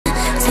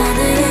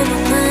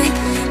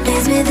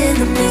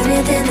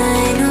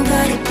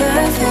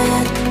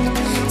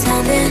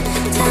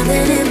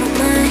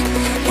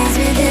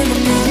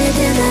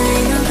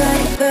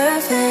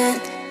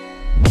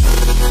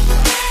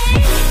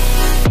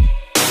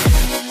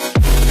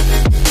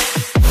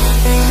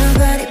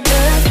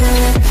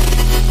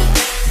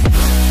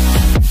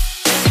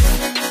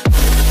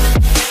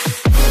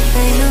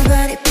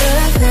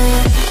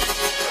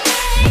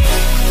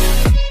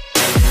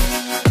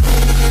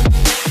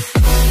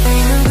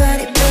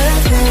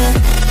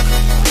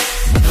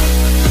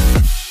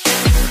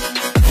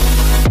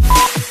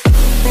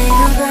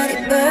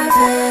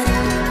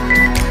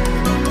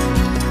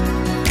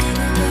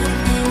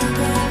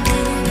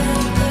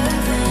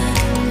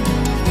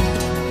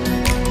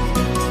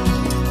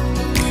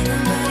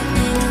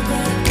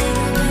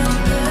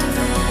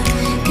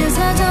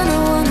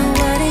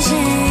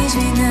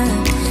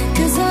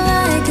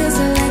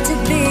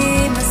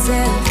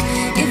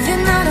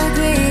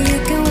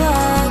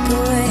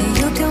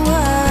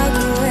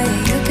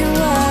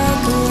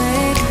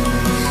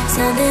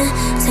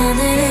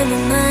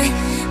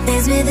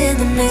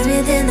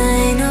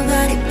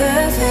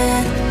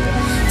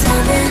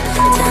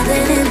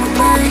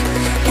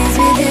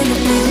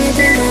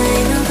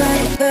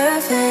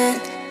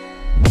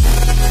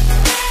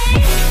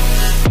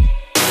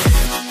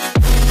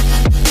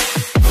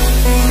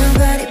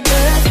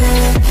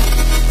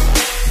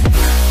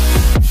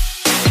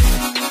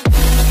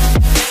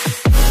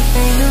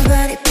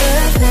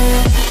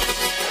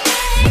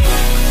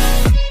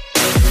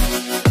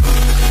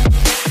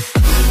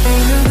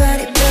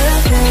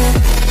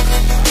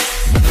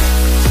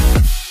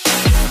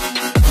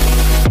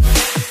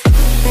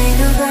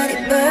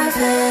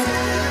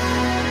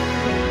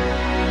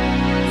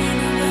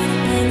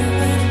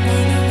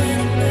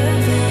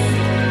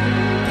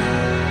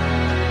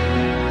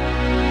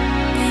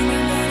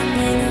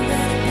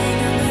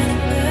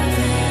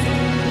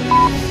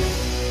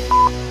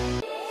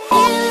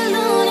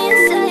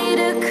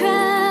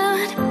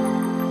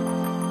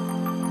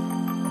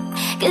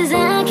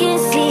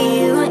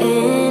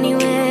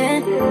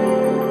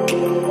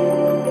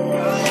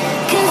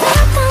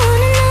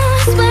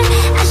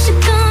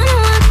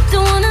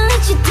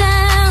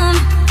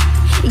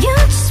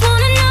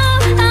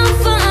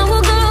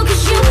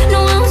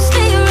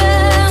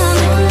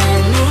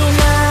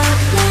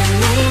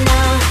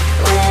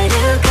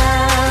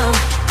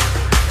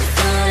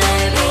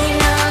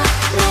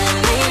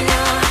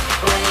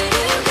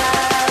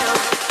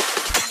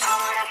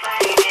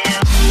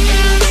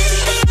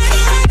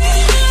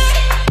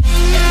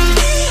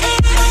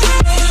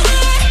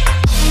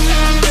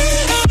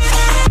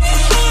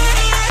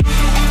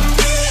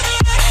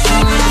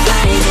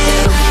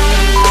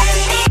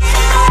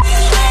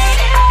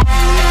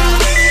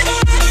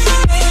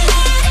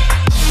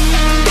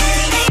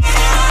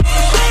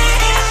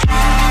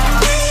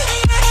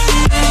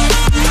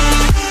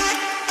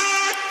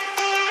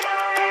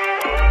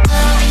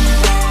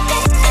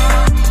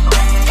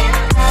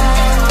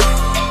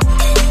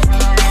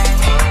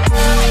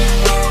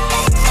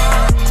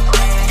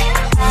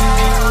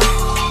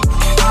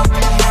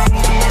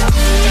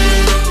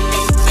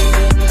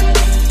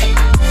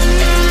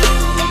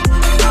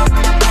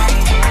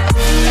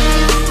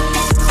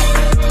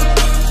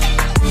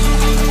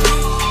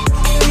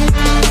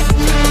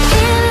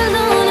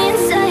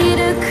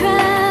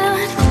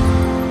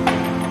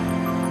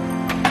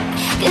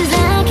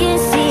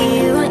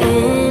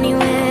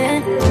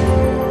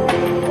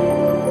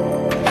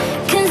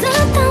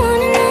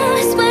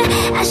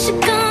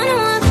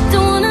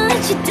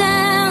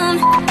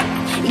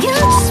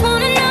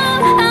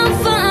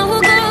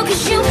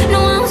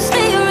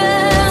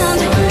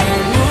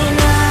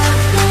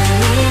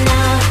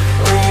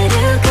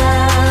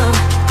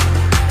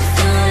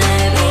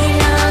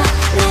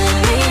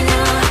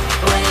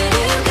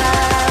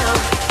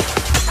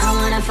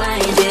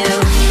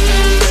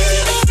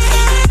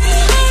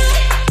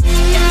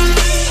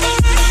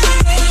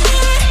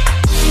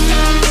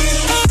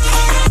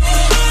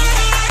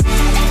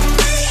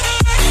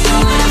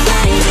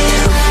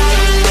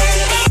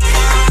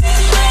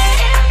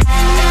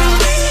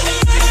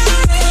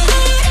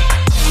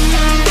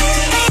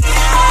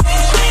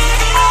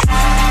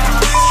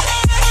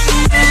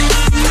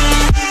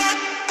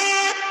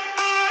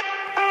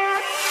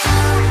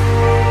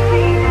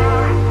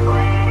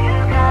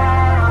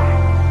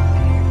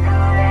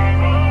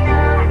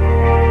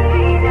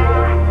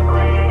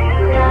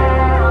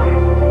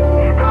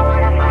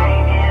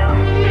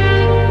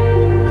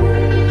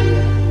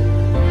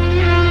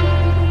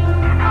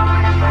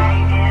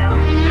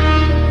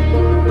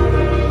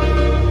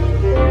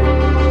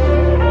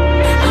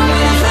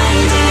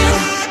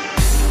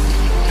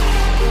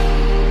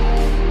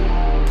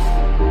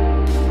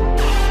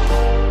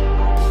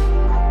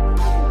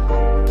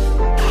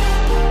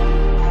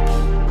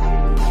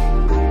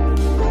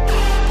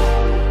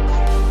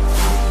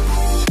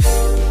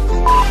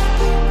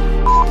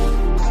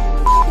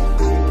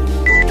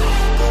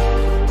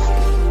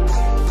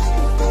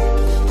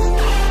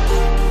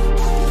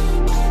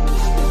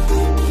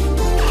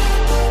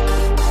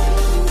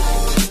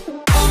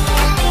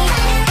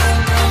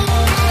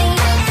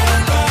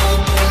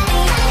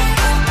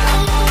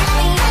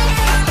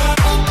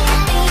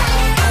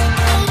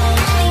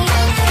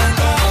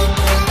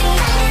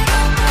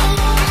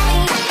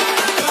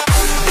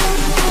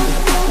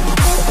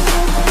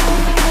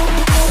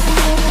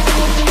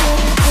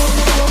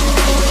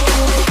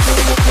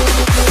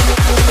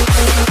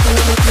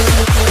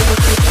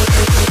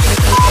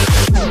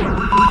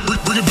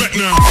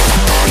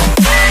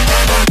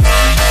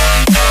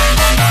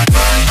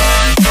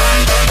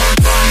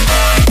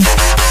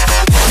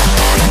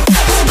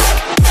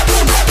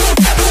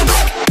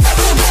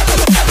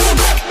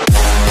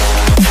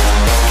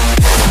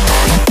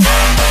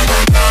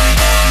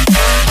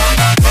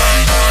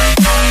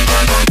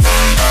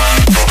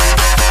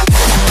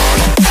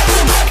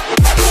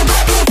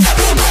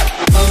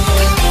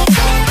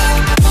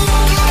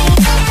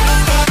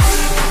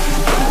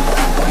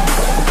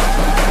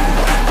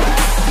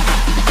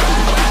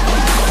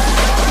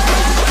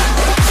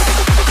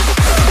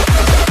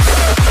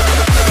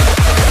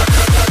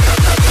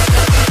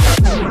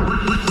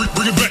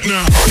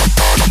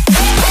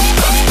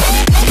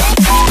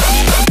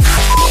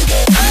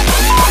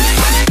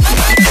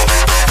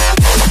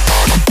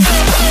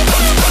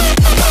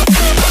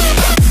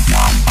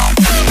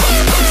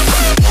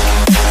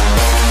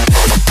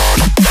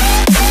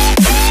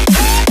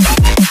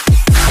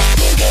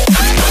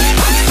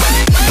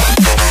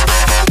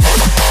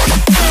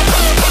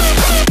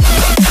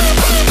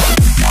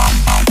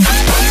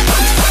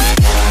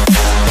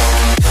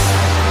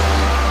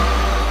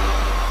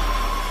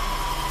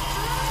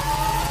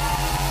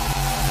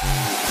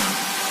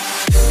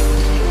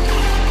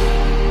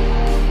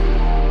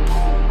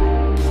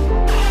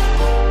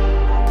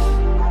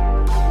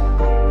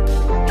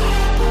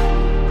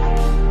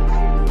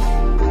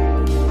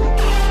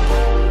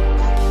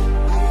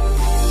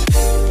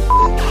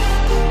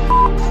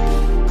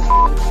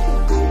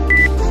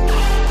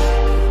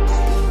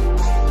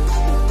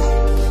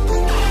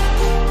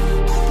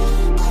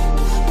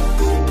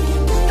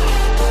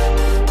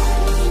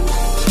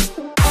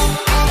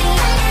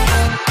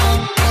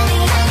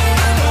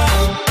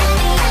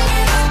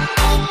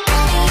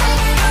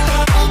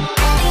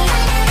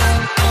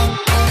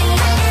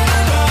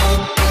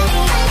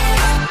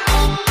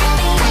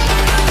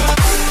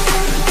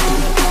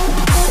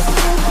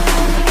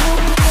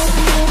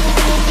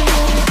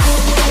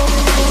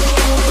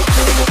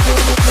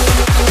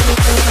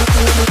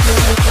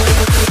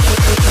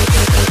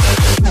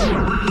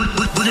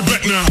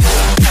now.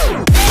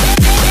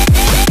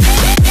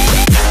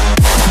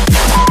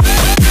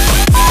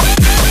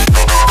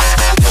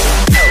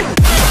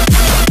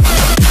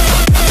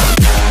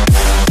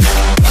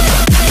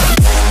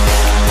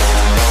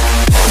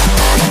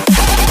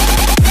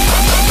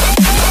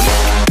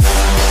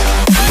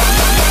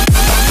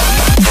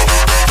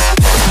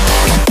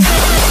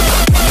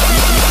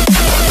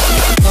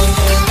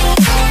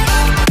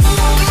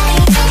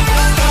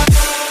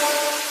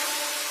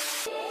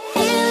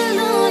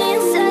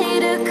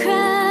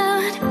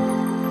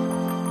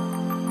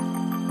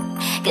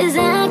 Cause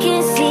I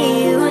can't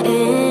see you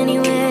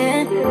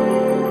anywhere.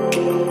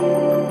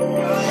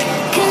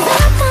 Cause I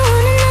don't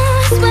wanna know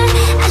where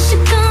I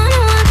should go.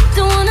 No, I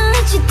don't wanna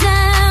let you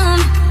down.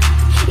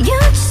 You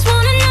just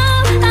wanna know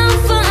how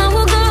far I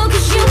will go.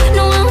 Cause you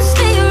know I will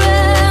stay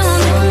around.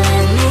 So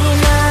let me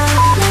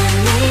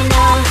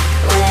know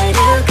where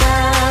to go.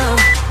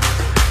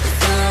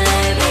 So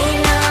let me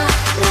know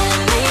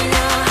where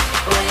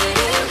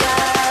to go.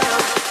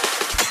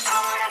 I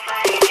wanna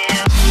find you.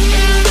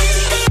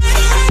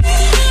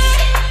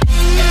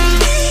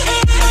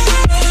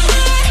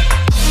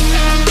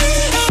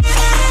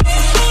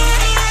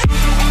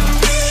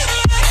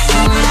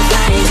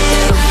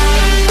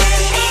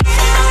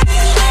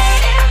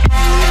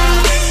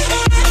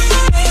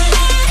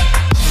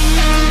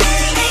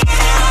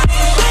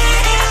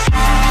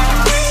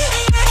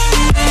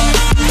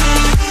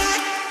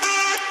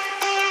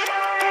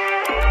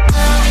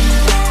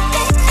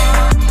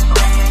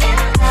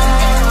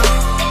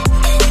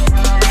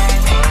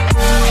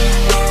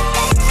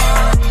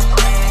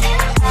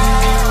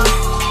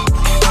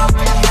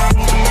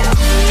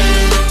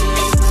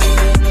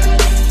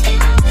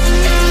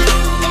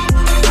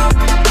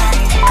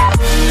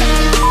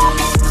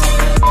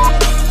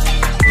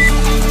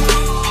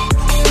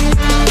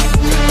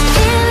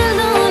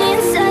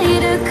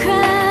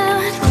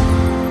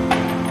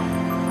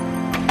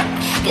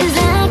 Cause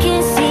I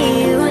can't see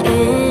you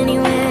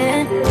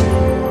anywhere.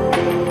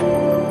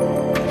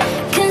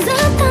 Cause I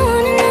don't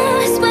wanna know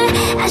where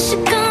I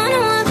should go.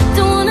 No, I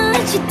don't wanna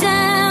let you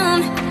down.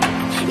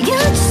 You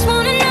just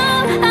wanna know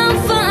how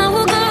far I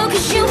will go.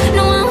 Cause you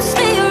know I will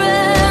stay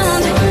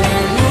around. So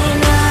let me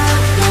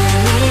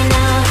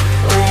know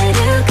where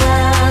to go.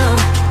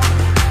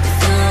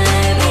 So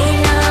let me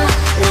know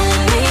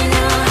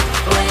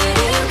where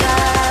to go.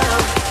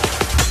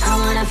 I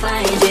wanna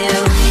find you.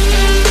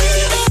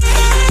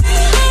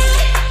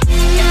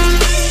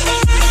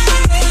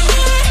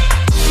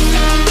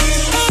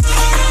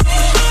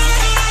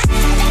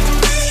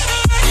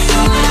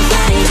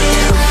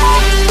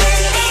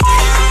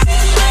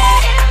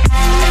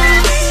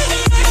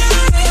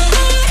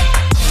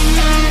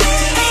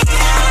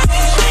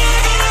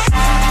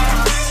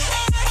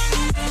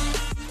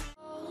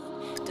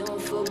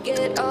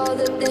 Forget all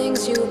the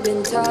things you've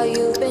been taught,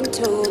 you've been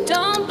told.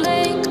 Don't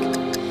blink,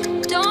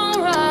 don't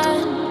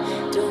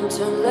run, don't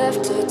turn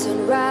left or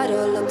turn right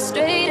or look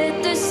straight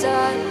at the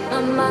sun.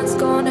 My mind's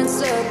going in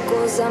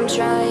circles, I'm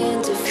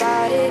trying to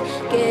fight it.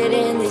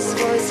 Getting these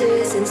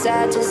voices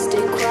inside to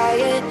stay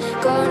quiet.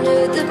 Going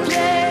to the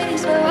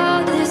place where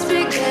all this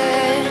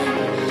began.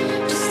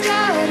 Just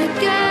start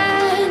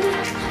again.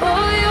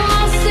 Oh, you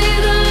won't see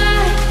the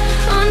light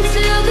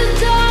until the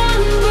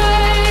dawn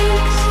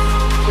breaks.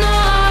 No,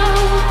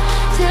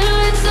 till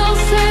it's all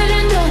said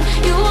and done,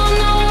 you won't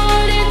know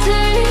what it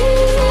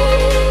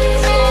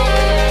takes.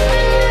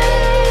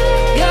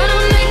 Gotta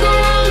make a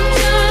wrong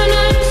turn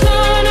and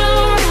turn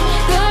around.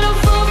 Gotta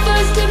fall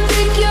fast to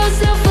pick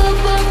yourself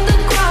up off the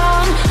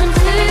ground.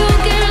 Until you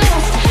get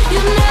lost,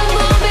 you'll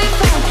never be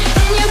found.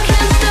 And you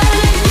can't start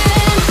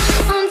again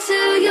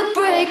until you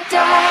break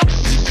down.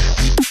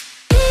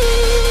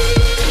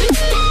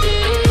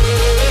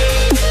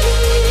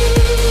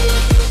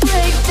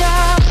 Break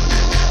down.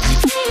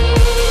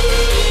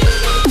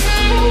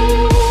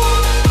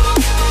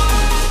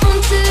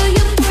 Until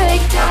you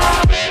break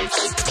down.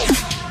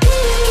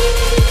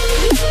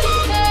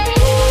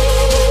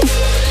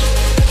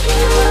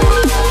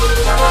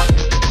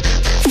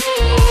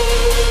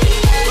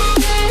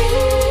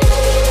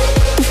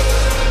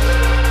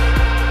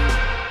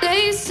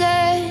 They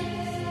said,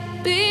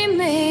 be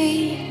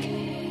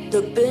meek.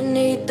 Look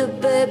beneath the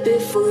bed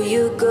before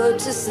you go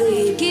to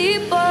sleep.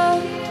 Keep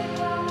on,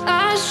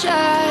 I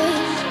shine.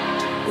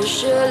 You'll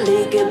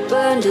surely get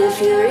burned if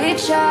you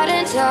reach out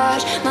and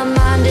touch. My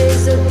mind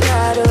is a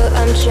battle,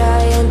 I'm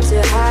trying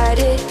to hide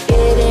it.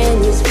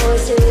 Getting these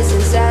voices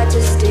inside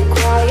to stay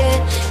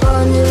quiet.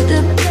 Going to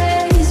the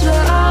place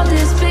where all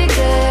this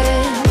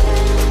began.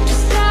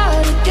 Just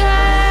start again.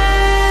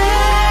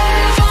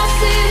 Won't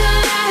see the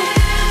light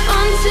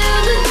until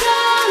the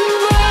dawn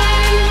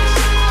breaks.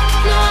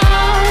 No,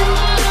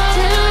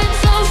 till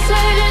it's all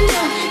said and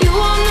done, you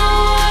won't know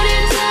what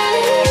it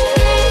takes.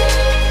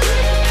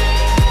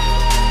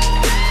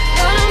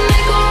 Gotta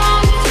make a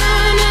wrong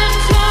turn and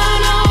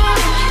turn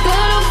around.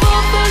 Gotta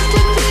fall fast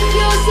to pick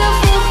yourself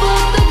up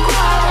off the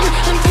ground.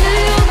 Until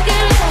you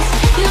get lost,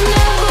 you'll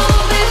never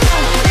be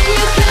found. And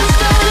you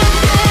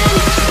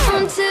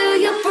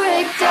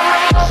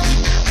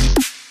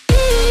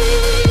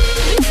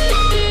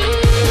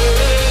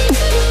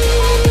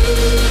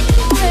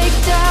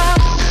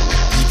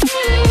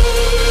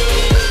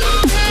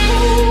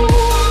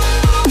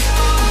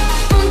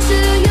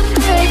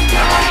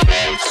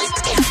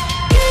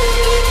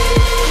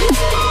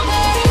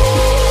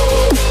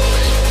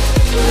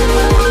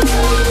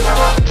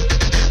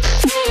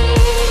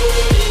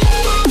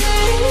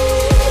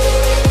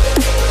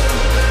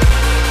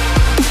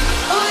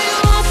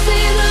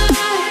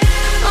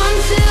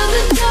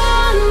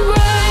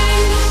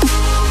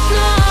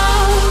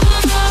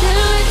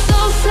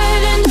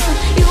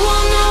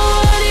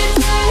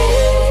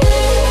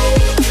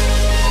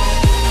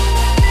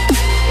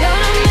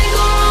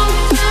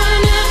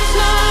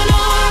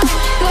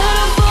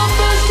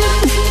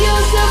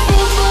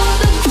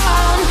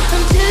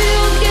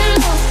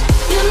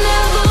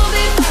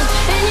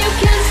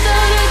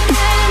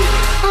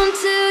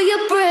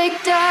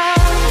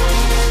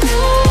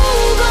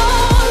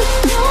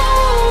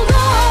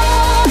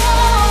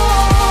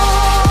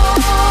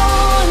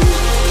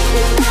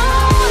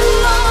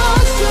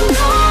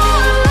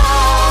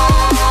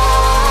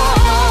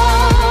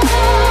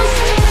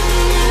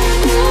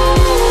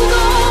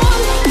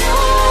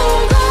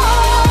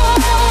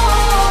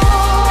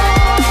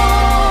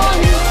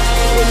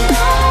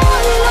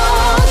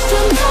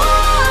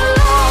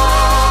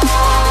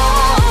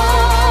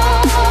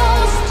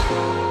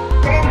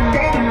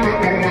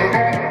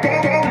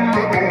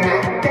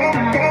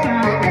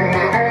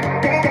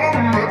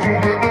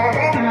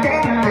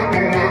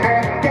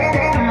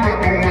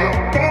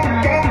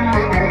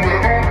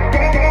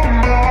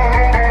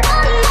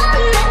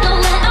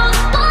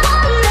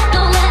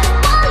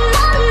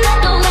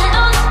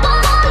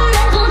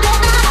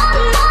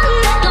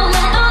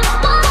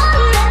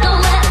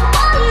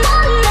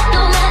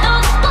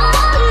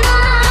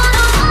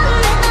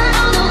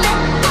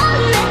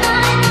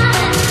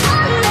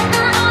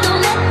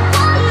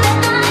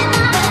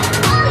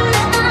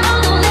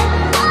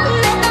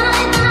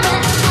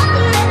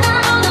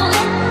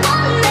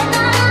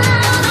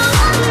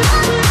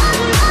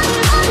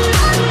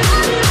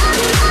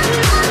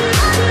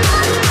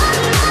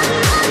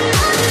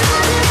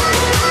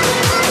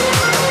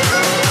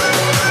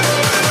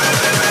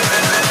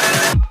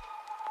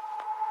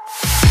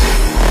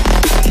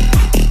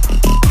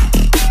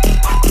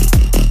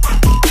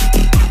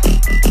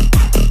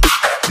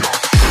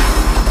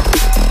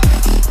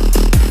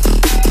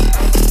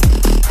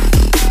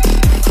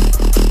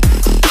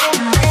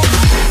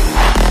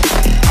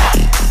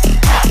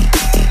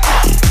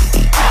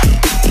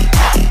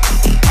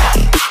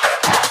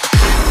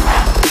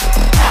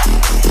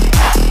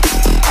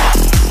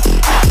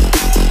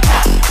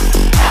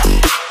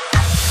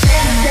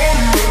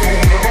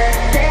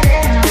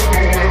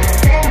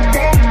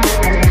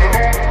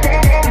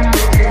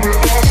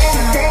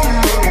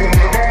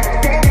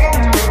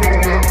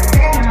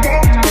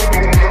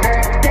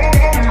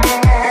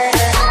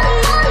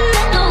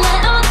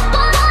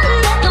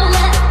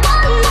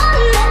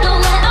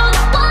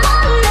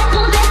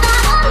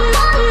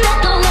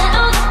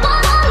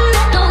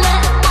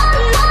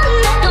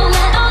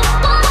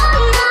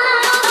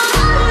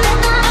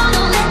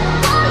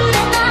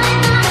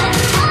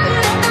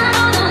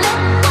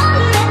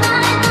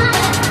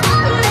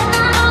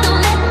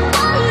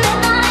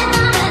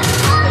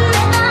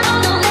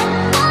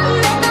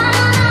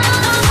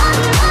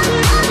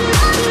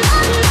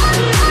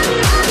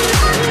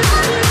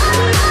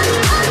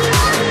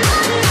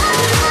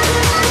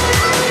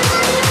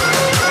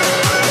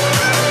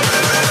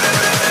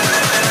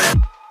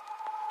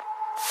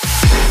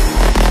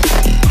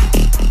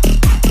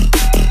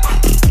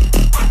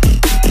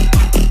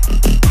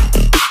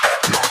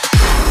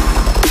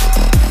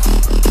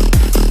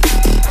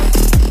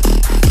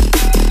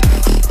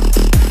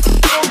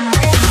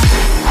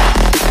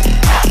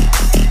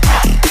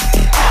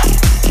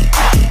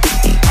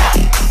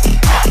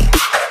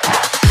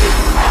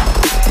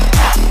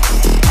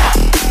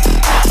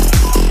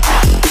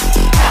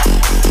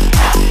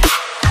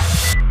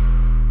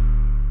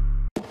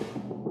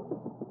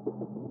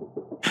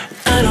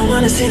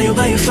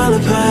fall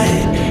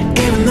apart.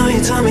 Even though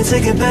you told me to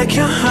get back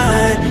your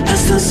heart, I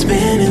still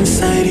spin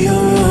inside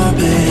your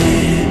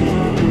orbit.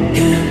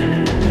 Yeah.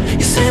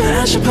 You say that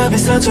I should probably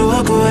start to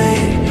walk away.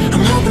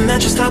 I'm hoping that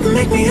you'll stop and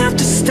make me have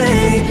to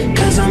stay,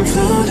 'cause I'm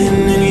floating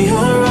in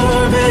your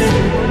orbit.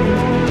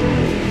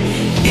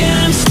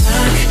 Yeah, I'm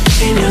stuck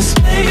in your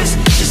space,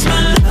 just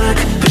my luck.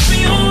 Put me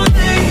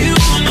away, you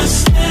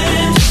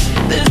understand.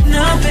 There's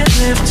nothing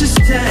left to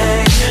say.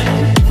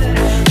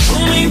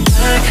 Pull me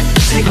back,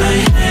 take my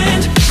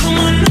hand, call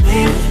my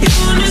name. You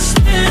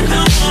understand,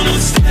 I wanna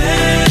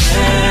stay.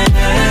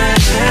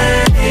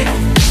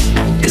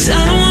 'Cause I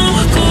don't wanna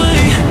walk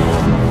away.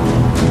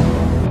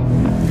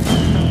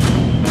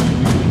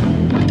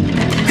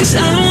 'Cause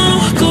I don't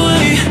wanna walk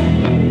away.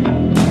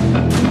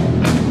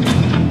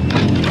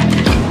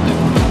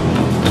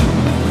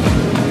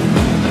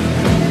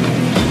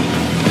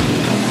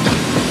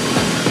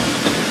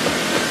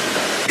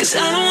 'Cause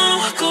I don't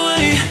wanna walk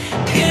away.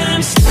 Yeah,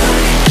 I'm stuck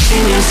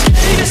in your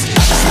space,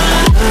 just my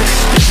luck.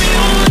 Put me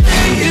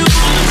away, you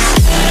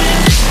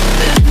understand.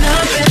 There's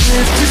nothing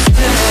left to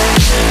say.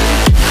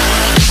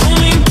 Pull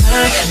me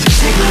back,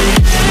 take my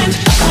hand,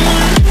 I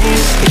wanna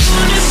leave. You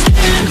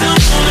understand, I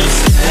wanna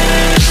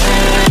stay.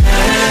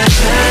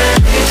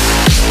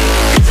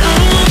 'Cause I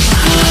don't wanna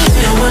walk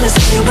away. I wanna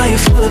see you while you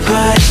fall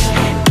apart.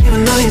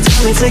 Even though you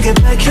told me to get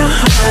back your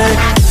heart,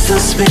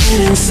 still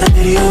spinning inside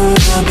your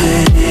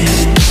orbit.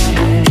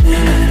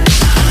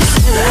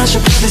 I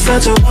should probably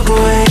start to walk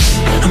away.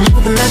 I'm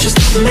hoping that you'll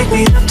stop and make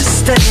me have to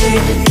stay,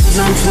 'cause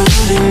I'm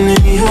floating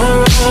in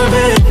your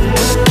orbit.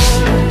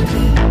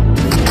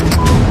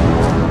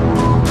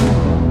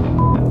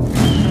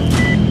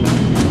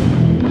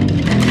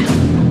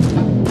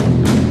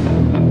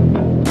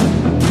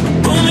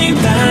 Pull me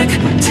back,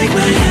 take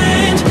my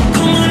hand,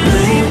 call my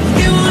name.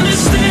 You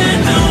understand,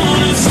 I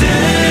wanna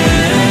stay.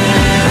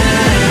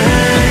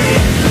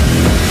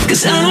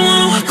 'Cause I don't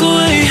wanna walk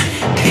away.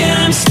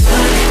 Yeah, I'm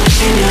stuck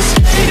in your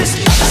space,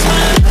 just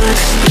my luck.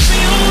 Put me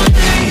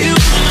away, you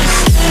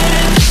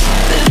understand.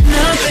 There's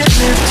nothing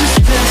left to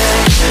say.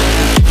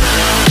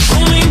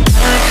 Pull me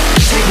back,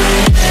 take my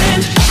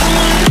hand, I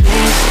wanna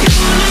leave. You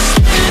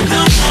understand,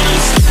 I wanna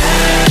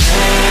stay.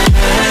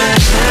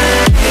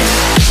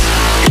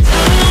 'Cause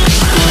I don't wanna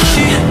walk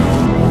away.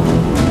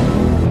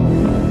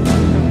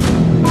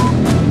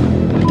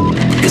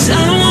 'Cause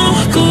I don't wanna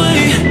walk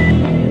away.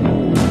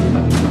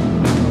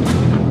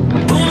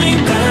 Pull me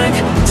back,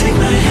 take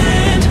my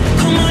hand,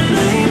 call my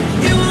name.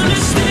 You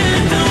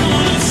understand, I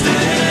wanna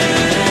stay.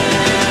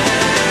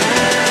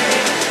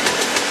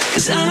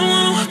 'Cause I don't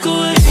wanna walk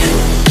away.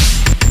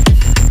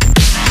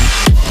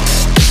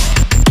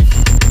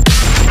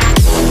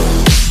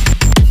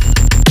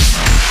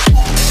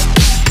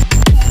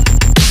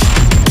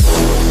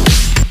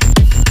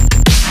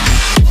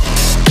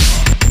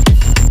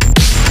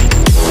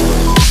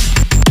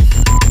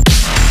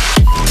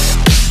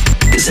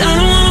 Cause I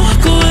don't wanna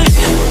walk away.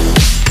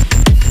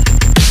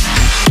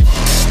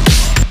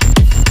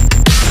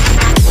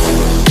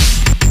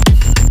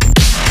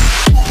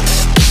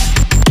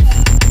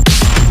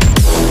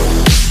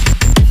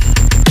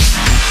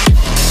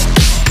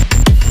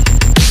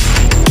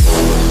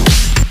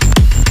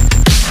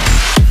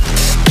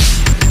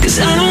 Cause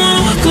I don't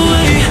wanna walk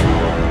away.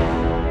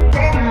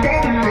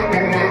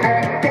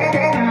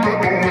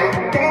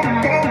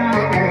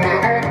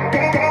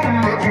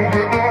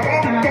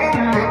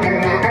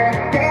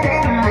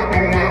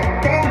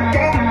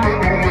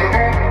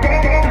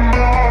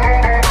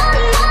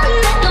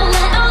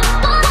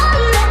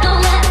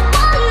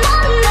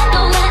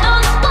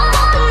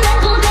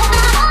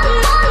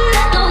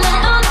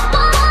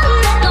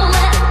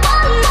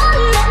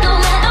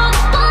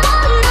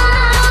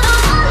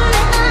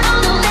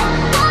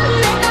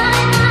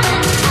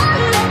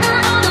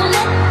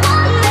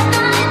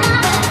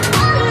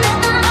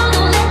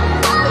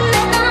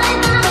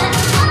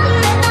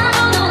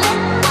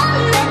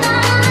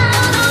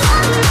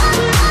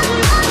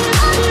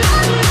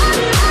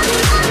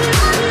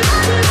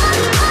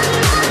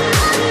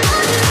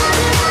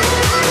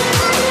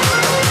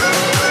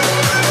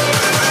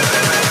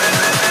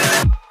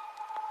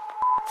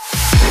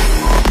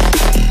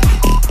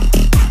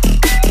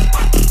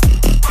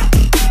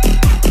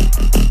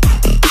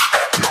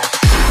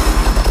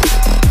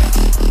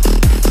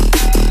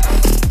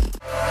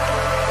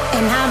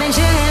 And I've been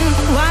chillin',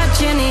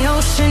 watching the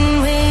ocean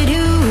with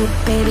you.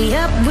 Baby,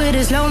 up with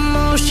a slow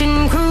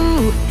motion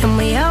crew. And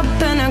we up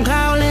in our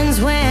growlings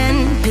when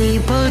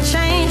people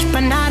change,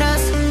 but not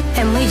us.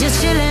 And we just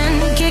chillin',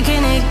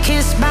 kicking it,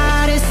 kissed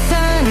by the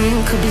sun.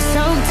 Could be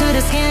soaked to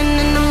the skin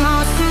in the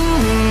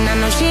mountain. I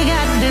know she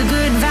got the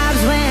good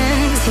vibes when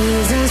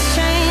seasons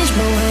change,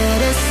 but we're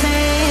the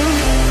same.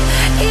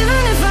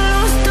 Even if I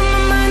lost all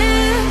my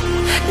money,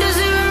 the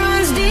zero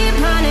runs deep,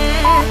 honey.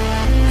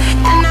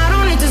 And I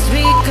don't need to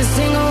speak a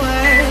single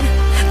word,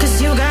 'cause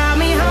you got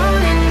me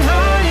holding,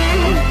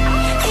 holding.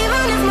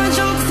 Even if my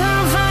jokes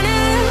aren't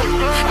funny,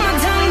 my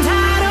tongue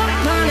tied up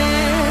on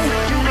it.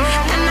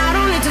 And I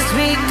don't need to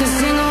speak a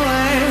single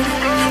word,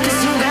 'cause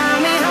you got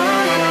me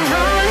holding,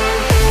 holding.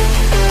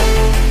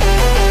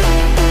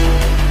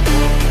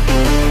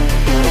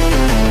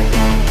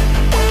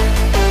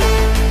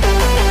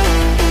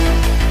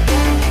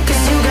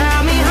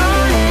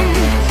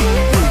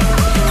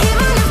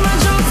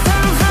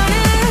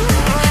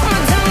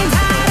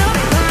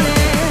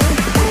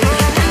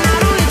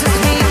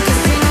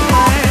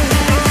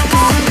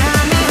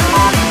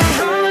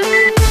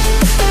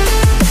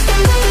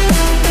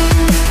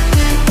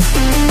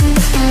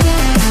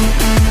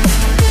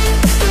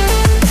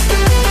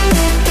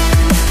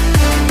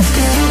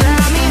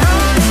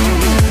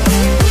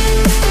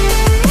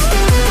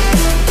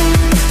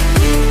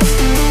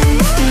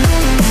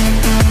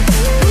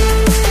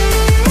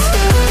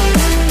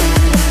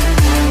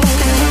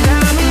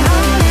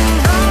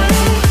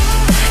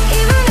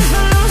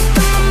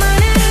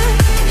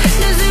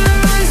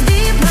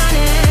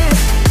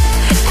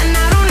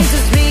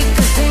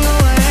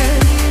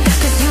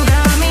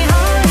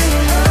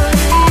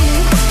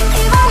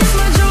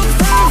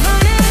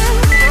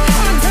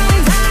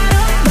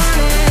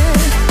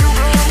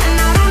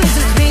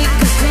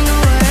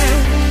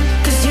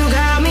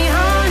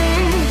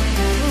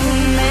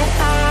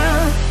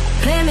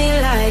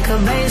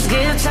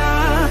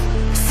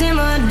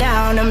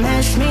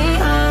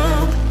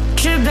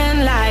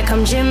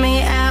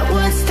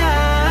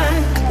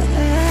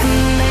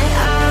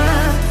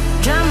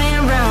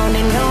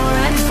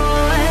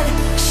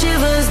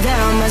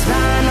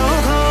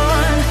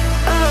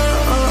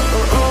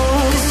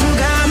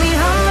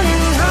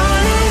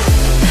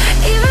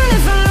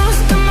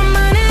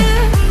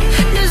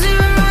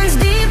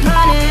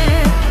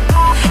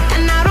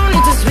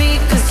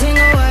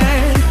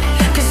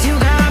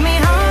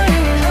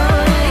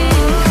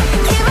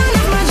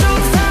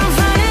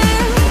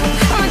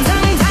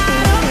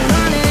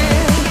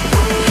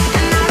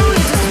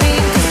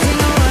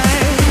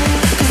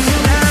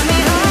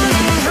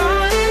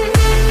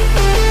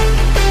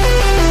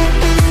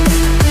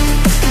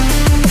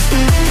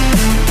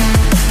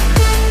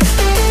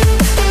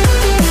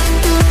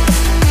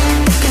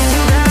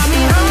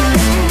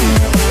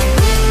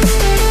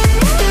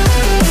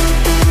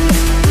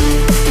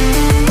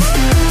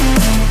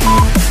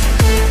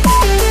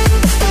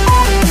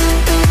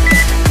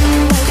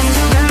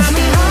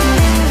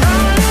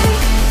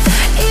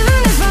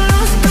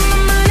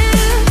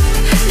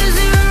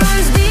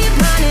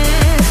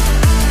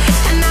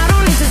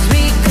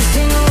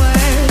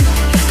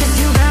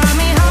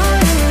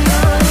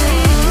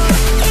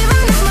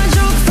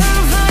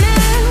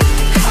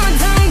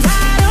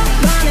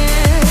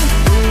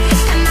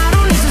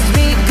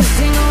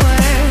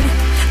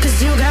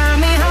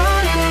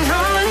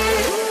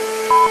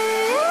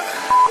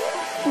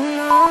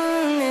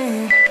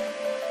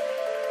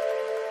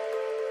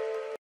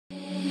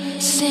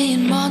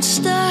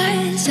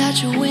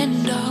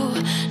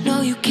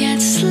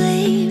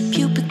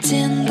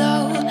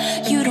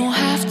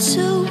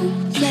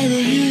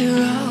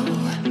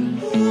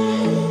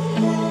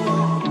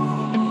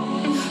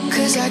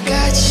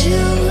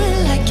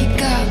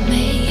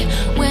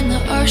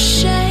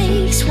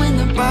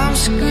 I'll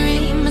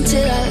scream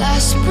until our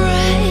last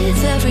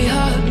breath, every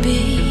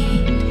heartbeat.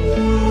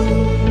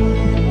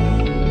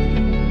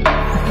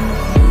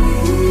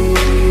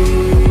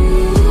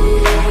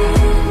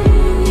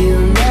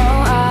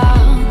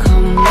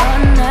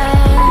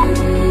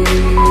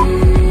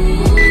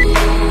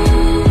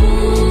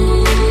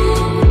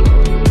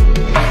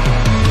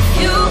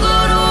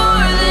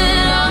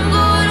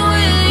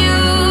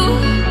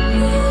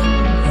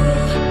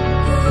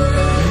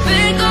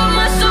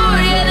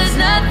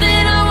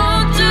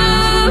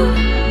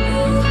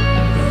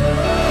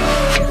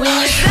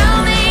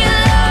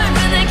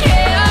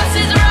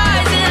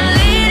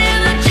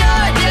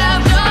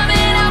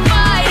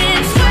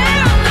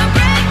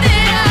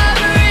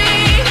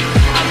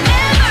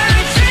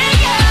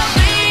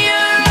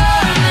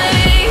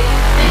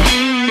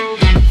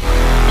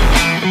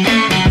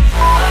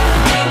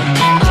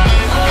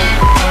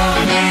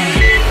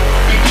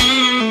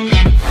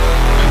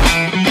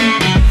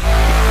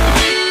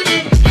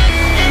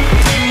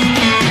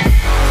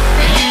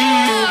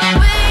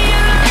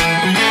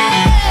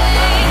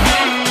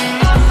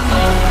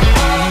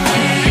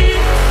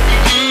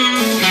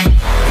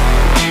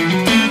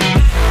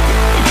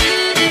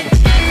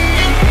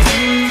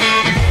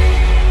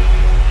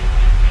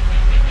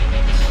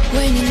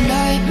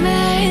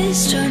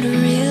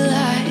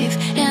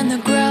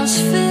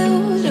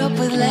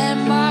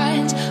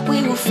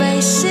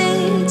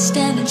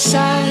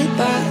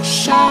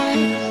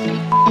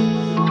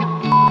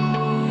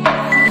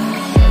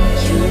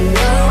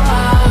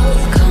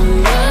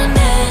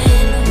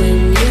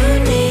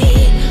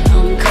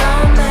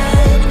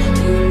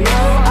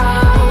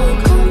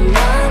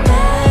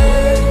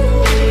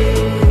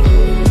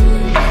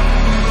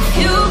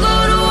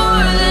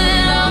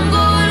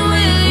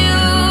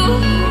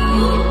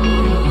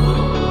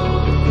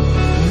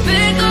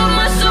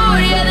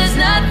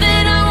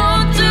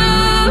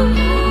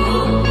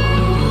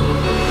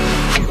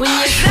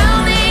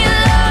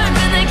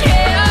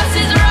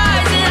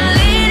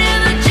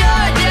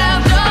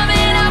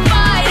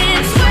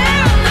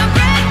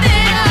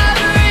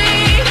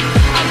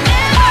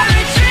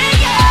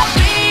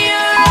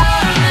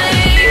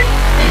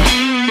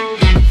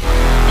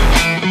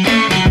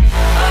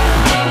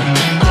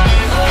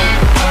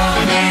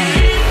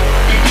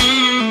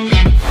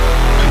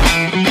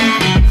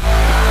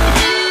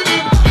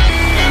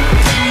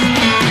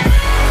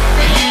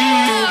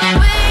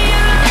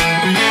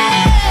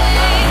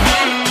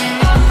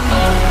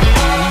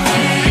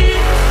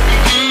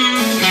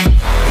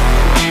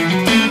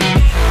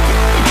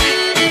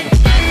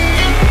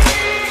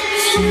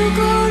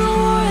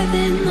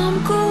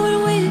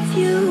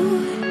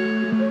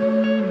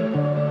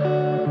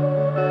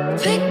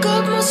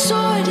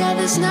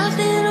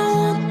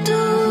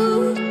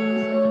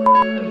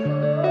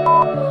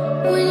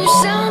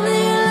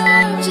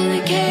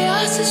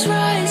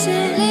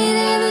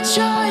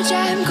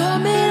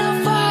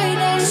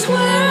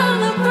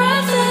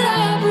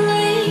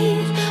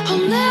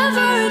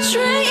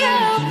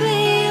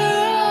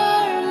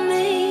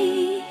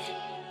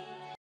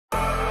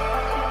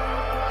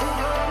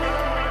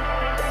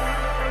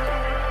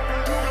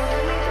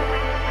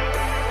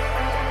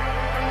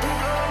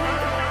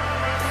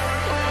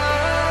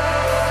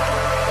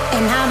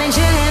 And I've been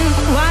chillin',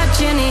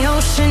 watching the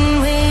ocean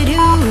with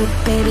you.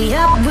 Baby,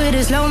 up with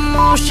a slow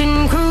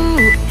motion crew.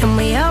 And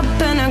we up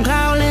in our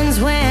clouds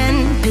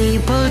when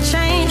people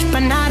change, but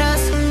not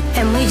us.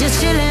 And we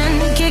just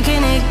chillin',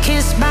 kicking it,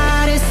 kissed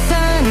by the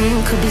sun.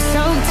 Could be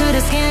soaked to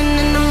the skin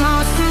in the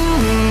moss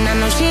soon. I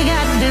know she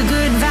got the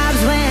good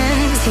vibes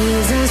when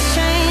seasons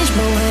change,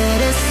 but we're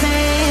the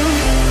same.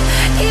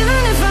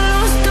 Even if I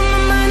lost all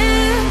my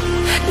money,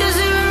 the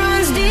zero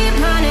runs deep,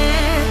 honey.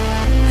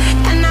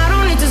 And I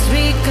don't need to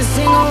speak a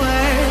single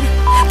word,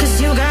 'cause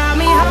you got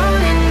me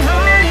holding,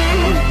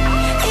 holding.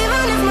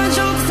 Even if my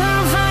jokes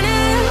aren't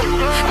funny,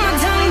 my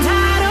tongue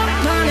tied up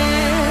on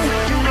it.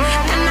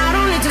 And I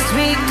don't need to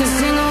speak a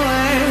single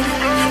word,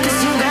 'cause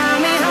you got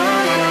me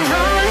holding,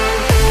 holding.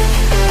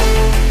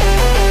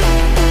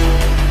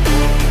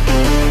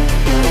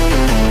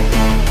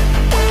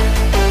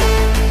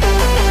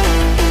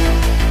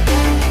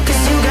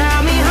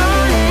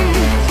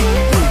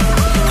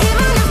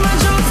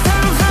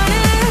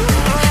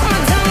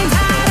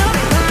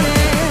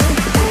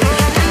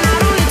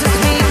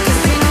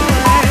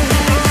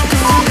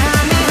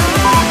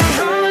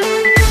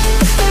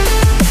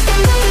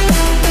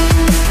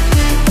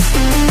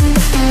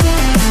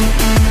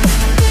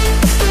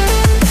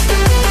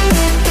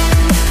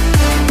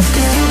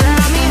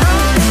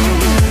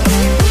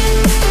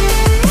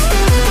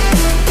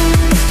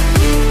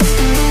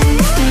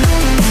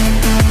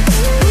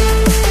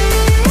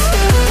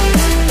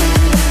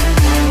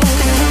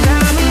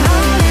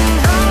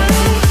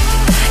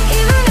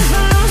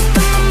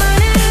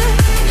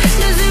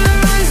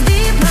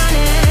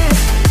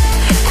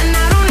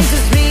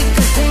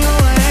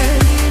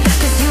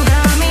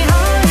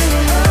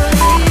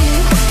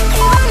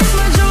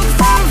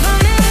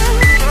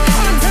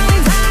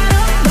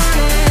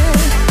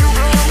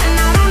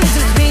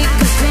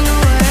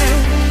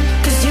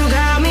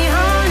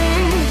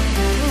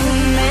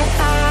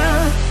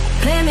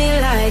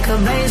 a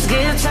bass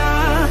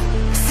guitar.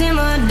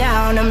 Simmer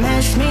down and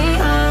mash me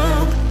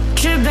up.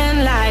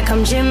 Tripping like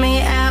I'm Jimmy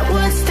at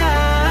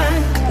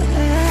Woodstock.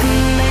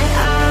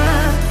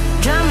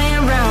 Drive me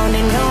around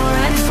in your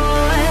red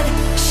Ford.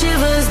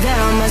 Shivers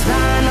down my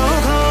spinal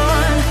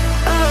cord.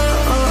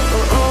 Oh, oh,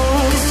 oh,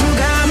 oh. 'Cause you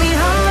got me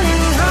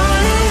holding,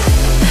 holding.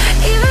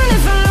 Even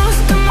if I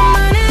lost all my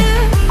money,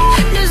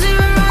 the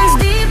zero runs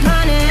deep,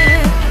 honey.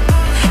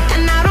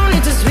 And I don't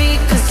need to speak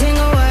a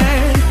single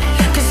word,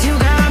 'cause you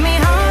got me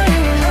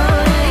holding,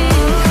 holding.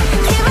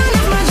 Even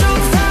if my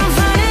jokes sound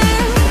funny,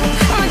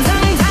 my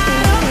tongue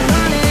tied up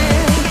on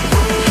it.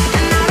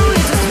 And I don't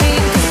need to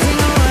speak a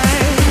single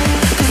word,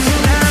 'cause you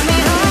got me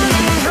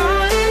holding,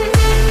 holding.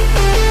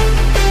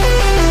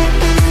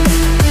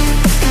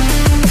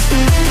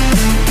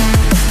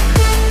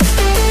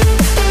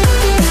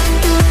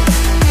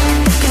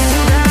 'Cause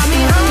you got me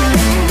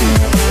holding.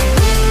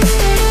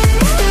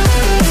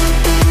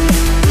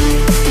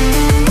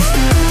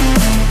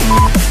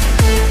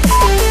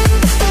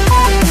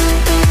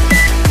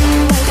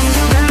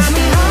 You got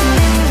me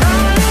holding,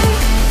 holding.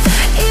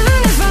 Even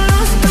if I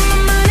lost all my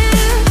money,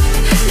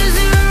 the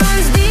zero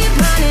runs deep,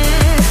 honey.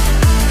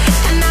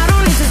 And I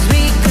don't need to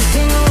speak a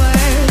single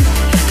word,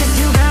 'cause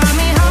you got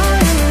me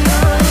holding,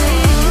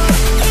 holding.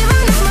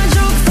 Even if my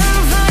jokes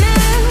sound funny,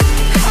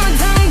 my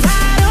tongue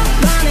tied up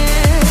on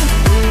it.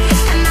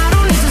 And I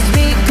don't need to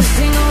speak a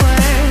single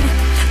word,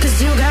 'cause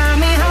you got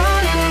me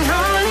holding,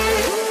 holding.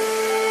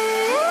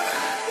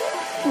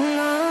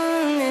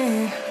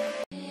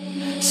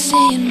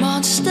 Seeing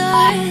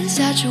monsters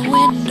out your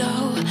window.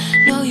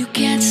 No, you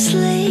can't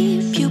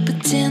sleep, you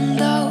pretend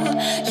though.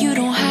 You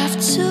don't have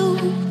to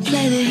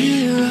play the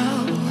hero.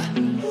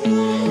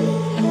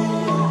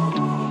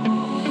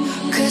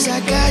 'Cause I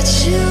got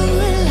you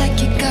like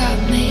you got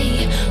me.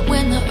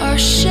 When the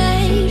earth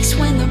shakes,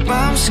 when the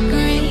bombs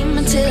scream,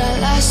 until our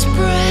last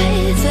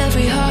breath,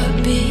 every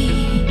heartbeat.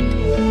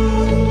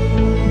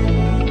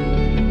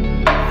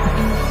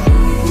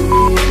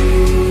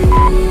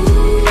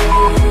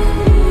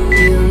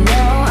 You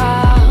know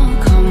I'll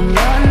come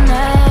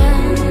running.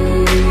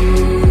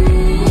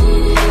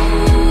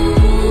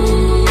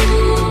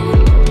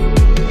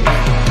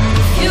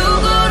 You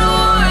go to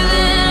war,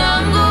 then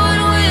I'm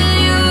going with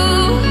you.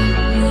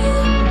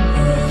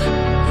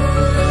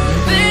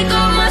 Pick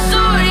up my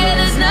sword, yeah,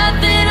 there's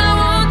nothing I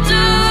won't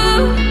do.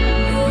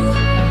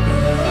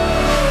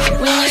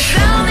 When you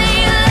sound the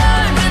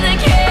alarm and the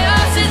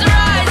chaos is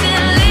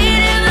rising,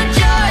 leading the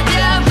charge,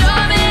 yeah, I'm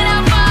coming,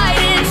 I'm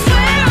fighting.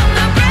 Swear on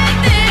the breath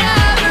that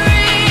I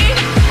breathe,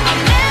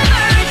 I'll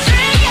never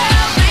retreat, yeah,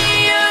 I'll be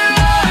your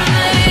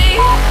army.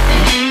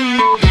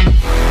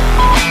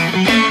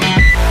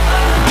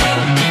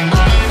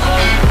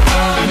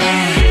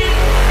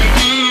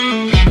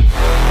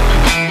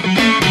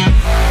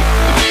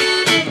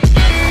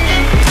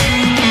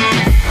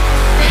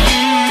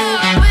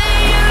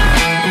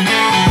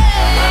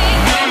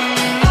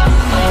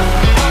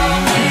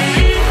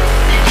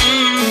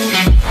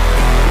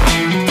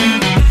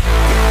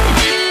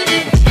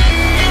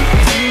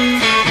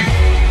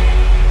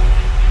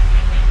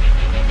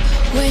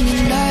 When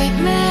your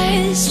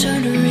nightmares turn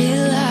to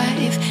real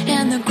life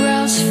and the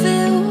ground's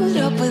filled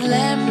up with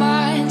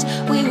landmines,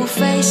 we will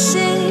face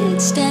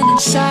it, standing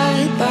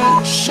side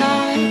by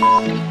side.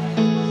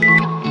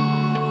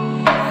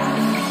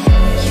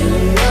 You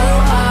know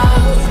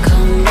I'll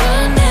come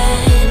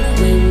running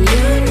when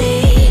you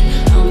need,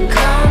 I'm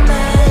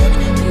coming.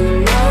 You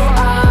know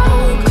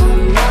I'll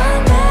come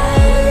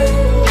running.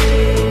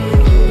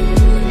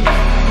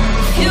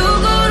 You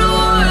go to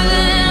war,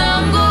 then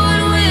I'm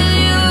going with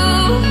you.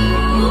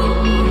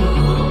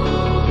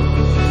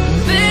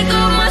 Pick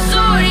up my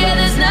sword, yeah,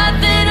 there's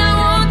nothing I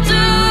won't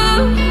do.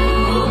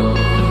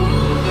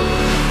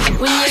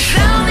 When you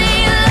sound the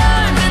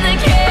alarm and the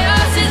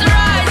chaos is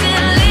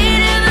rising,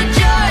 leading the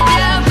charge,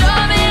 yeah, I'm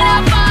coming,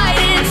 I'm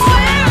fighting.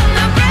 Swear on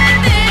the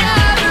breath that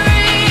I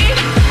breathe,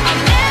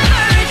 I'll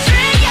never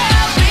retreat, yeah,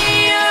 I'll be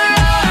your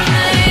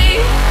army.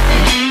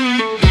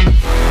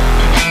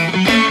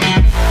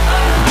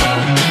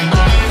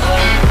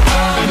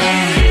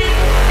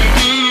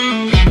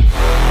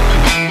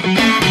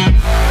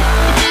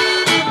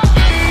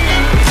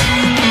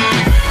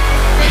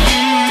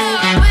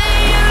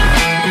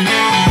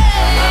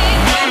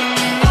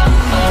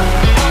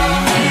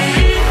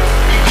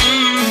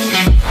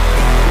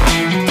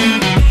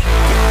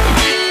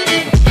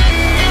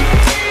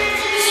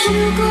 If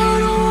you go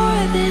to war,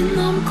 then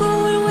I'm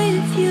going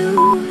with you.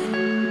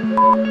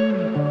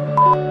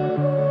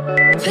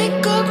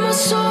 Pick up my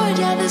sword,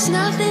 yeah, there's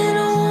nothing I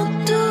won't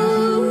do.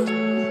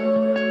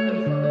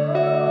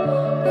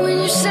 When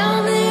you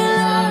sound the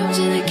alarms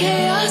and the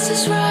chaos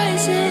is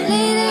rising,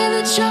 leading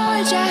the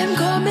charge, I'm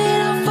coming,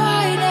 I'm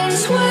fighting.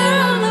 Swear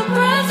on the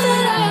breath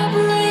that I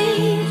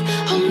breathe,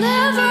 I'll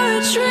never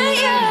retreat,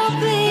 yeah, I'll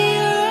be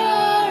your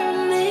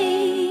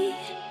army.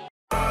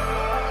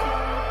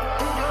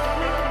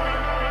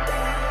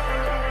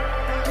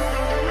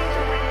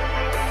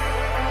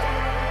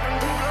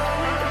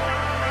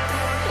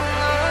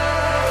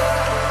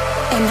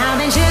 And I've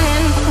been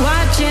chillin',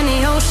 watching the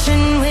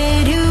ocean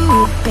with you.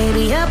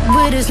 Baby, up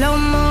with a slow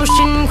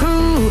motion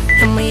crew.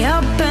 And we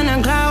up in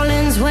our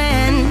growlings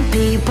when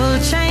people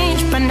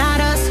change, but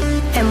not us.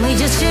 And we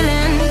just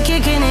chillin',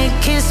 kicking it,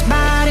 kissed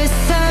by the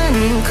sun.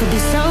 Could be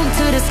soaked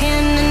to the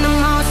skin in the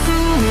moss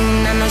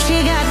soon. I know she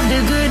got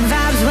the good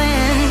vibes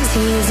when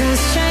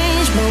seasons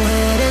change, but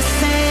we're the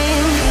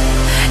same.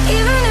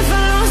 Even